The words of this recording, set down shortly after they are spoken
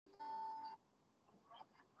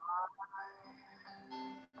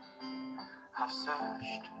I've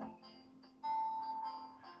searched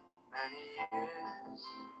many years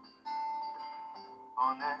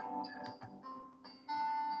on end.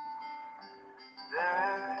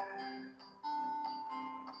 There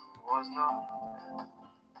was none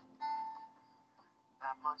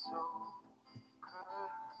that my soul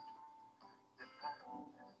could defend.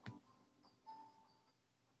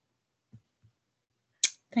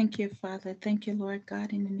 Thank you, Father. Thank you, Lord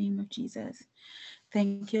God, in the name of Jesus.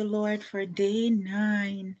 Thank you, Lord, for day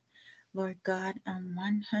 9, Lord God, and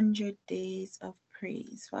 100 days of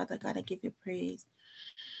praise. Father God, I give you praise.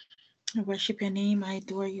 I worship your name. I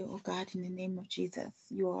adore you, oh God, in the name of Jesus.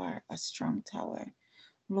 You are a strong tower.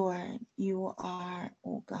 Lord, you are,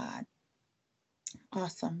 oh God,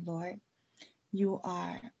 awesome, Lord. You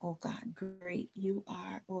are, oh God, great. You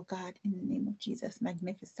are, oh God, in the name of Jesus,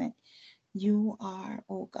 magnificent. You are,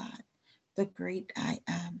 oh God, the great I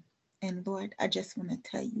am. And Lord, I just want to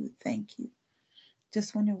tell you thank you.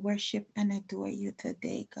 Just want to worship and adore you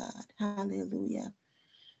today, God. Hallelujah.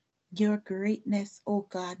 Your greatness, oh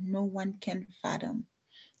God, no one can fathom.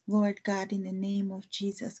 Lord God, in the name of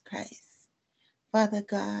Jesus Christ. Father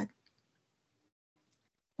God,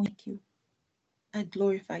 thank you. I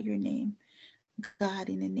glorify your name, God,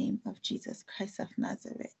 in the name of Jesus Christ of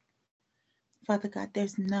Nazareth. Father God,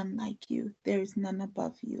 there's none like you, there is none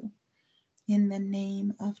above you. In the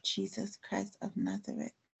name of Jesus Christ of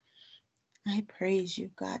Nazareth, I praise you,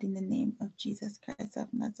 God, in the name of Jesus Christ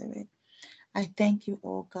of Nazareth. I thank you,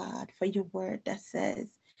 oh God, for your word that says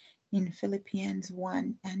in Philippians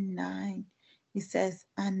 1 and 9, it says,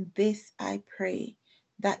 "And this I pray,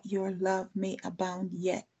 that your love may abound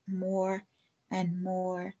yet more and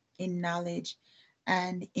more in knowledge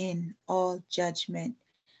and in all judgment."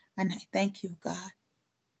 And I thank you, God.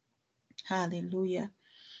 Hallelujah.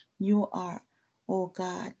 You are, oh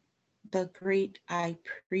God, the great high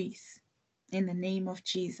priest in the name of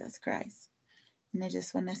Jesus Christ. And I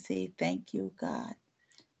just want to say thank you, God.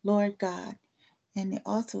 Lord God, and it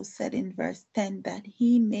also said in verse 10 that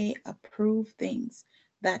he may approve things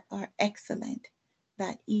that are excellent,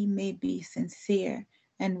 that he may be sincere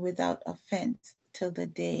and without offense till the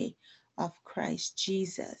day of Christ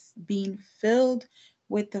Jesus, being filled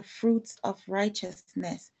with the fruits of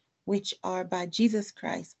righteousness, which are by Jesus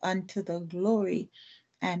Christ unto the glory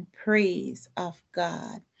and praise of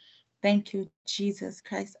God. Thank you, Jesus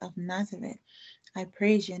Christ of Nazareth. I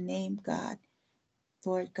praise your name, God,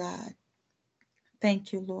 Lord God.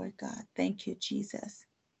 Thank you, Lord God. Thank you, Jesus.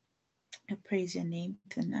 I praise your name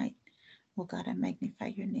tonight. Oh God, I magnify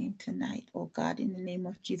your name tonight. Oh God, in the name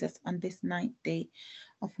of Jesus, on this ninth day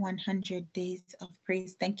of 100 days of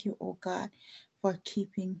praise, thank you, oh God, for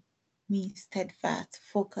keeping me steadfast,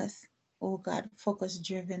 focus, oh God, focus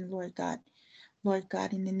driven, Lord God. Lord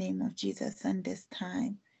God, in the name of Jesus, on this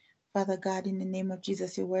time. Father God, in the name of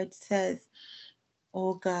Jesus, your word says,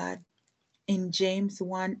 oh God, in James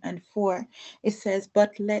 1 and 4, it says,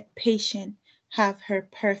 "But let patience have her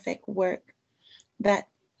perfect work, that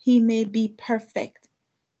he may be perfect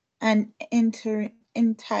and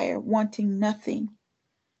entire, wanting nothing."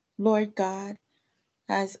 Lord God,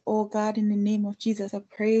 as oh God, in the name of Jesus, I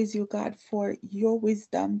praise you, God, for your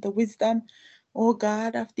wisdom, the wisdom, oh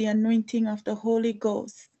God, of the anointing of the Holy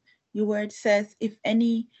Ghost. Your word says, "If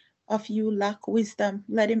any of you lack wisdom,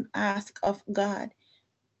 let him ask of God,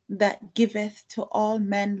 that giveth to all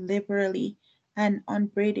men liberally and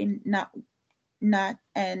unbraiding not,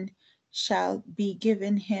 and shall be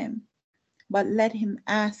given him. But let him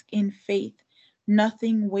ask in faith,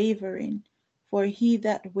 nothing wavering. For he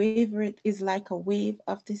that wavereth is like a wave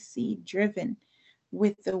of the sea driven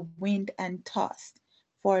with the wind and tossed.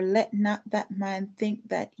 For let not that man think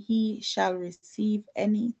that he shall receive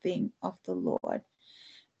anything of the Lord."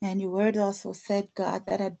 And your word also said, God,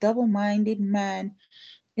 that a double minded man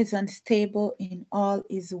is unstable in all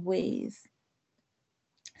his ways.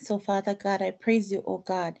 So, Father God, I praise you, oh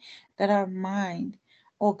God, that our mind,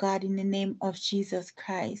 oh God, in the name of Jesus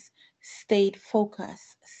Christ, stayed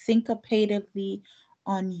focused, syncopatedly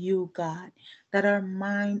on you, God. That our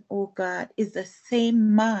mind, oh God, is the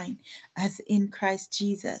same mind as in Christ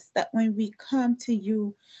Jesus. That when we come to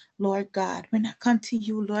you, Lord God, when I come to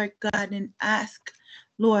you, Lord God, and ask,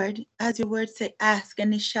 Lord, as your word say, ask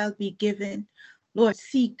and it shall be given. Lord,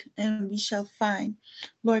 seek and we shall find.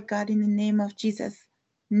 Lord God, in the name of Jesus,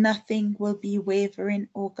 nothing will be wavering,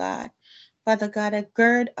 O God. Father God, I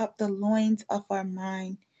gird up the loins of our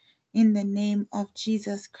mind in the name of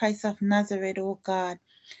Jesus Christ of Nazareth, O God,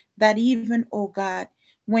 that even, O God,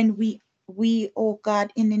 when O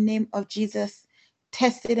God, in the name of Jesus,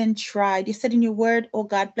 tested and tried. You said in your word, O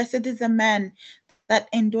God, blessed is a man that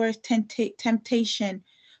endures temptation.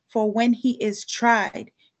 For when he is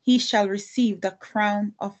tried, he shall receive the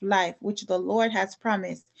crown of life, which the Lord has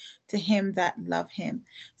promised to him that love him.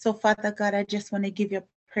 So, Father God, I just want to give you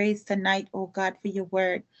praise tonight, oh God, for your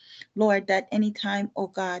word. Lord, that anytime, oh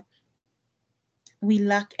God, we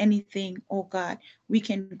lack anything, oh God, we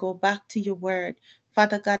can go back to your word.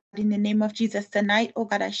 Father God, in the name of Jesus, tonight, oh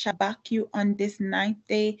God, I shall back you on this ninth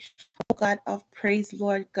day, oh God, of praise,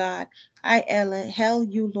 Lord God. I hail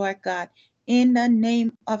you, Lord God, in the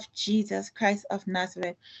name of Jesus Christ of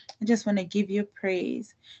Nazareth. I just want to give you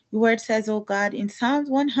praise. Your word says, oh God, in Psalms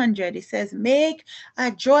 100, it says, make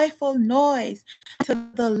a joyful noise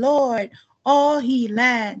unto the Lord, all ye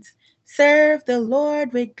lands. Serve the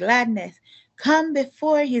Lord with gladness. Come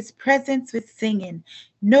before his presence with singing.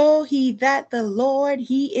 Know he that the Lord,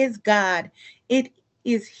 he is God. It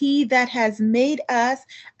is he that has made us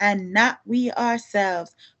and not we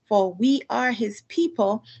ourselves. For we are his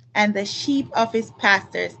people and the sheep of his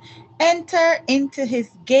pastors. Enter into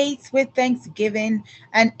his gates with thanksgiving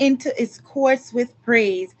and into his courts with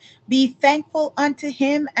praise. Be thankful unto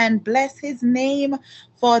him and bless his name,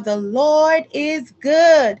 for the Lord is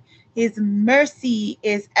good. His mercy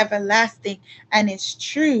is everlasting, and his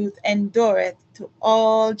truth endureth to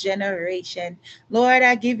all generation. Lord,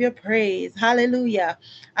 I give you praise. Hallelujah.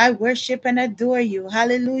 I worship and adore you.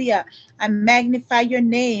 Hallelujah. I magnify your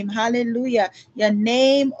name. Hallelujah. Your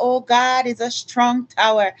name, oh God, is a strong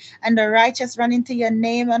tower, and the righteous run into your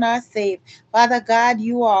name and are saved. Father God,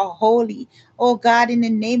 you are holy. Oh God, in the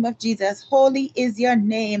name of Jesus, holy is your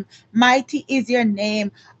name. Mighty is your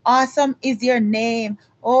name. Awesome is your name.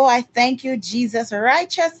 Oh, I thank you, Jesus.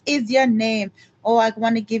 Righteous is your name. Oh, I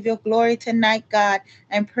want to give you glory tonight, God,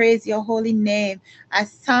 and praise your holy name.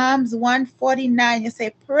 As Psalms 149, you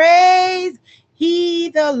say, praise he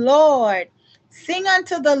the Lord. Sing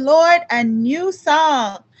unto the Lord a new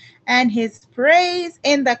song, and his praise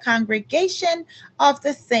in the congregation of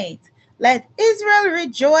the saints. Let Israel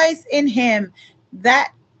rejoice in him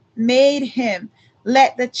that made him.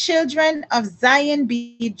 Let the children of Zion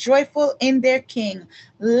be joyful in their King.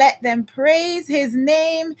 Let them praise his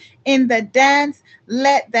name in the dance.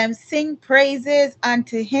 Let them sing praises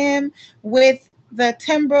unto him with the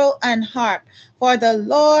timbrel and harp. For the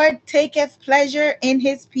Lord taketh pleasure in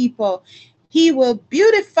his people. He will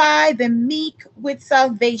beautify the meek with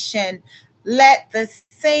salvation. Let the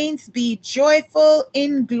saints be joyful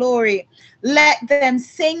in glory. Let them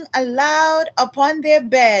sing aloud upon their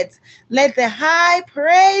beds. Let the high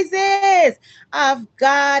praises of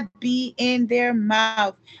God be in their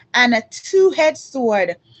mouth, and a two-edged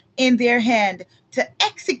sword in their hand, to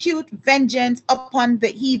execute vengeance upon the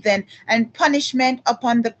heathen and punishment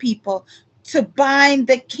upon the people, to bind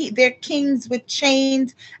their kings with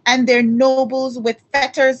chains and their nobles with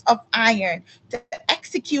fetters of iron, to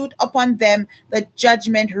execute upon them the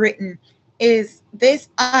judgment written. Is this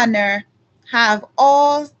honor have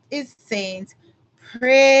all his saints.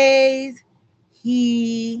 Praise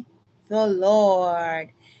he the Lord.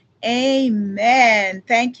 Amen.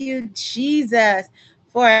 Thank you, Jesus,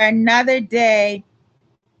 for another day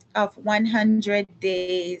of 100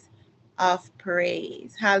 days of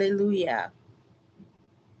praise. Hallelujah.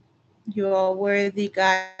 You are worthy,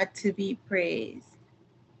 God, to be praised.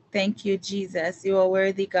 Thank you, Jesus. You are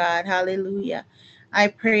worthy, God. Hallelujah. I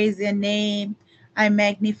praise your name. I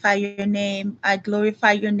magnify your name. I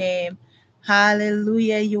glorify your name.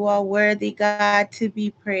 Hallelujah. You are worthy, God, to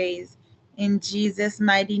be praised. In Jesus'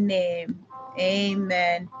 mighty name.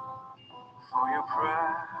 Amen. for your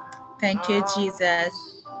Thank you, Jesus.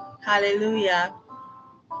 presence. Hallelujah.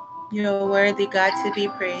 You are worthy, God, to be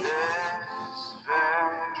praised. This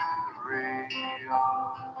very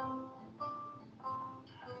hour,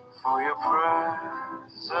 for your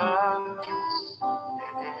presence in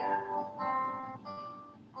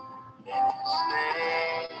His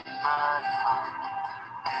name I find,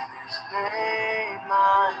 in His name I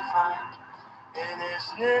find, in His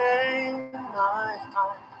name I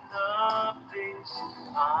find the peace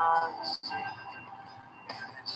I seek.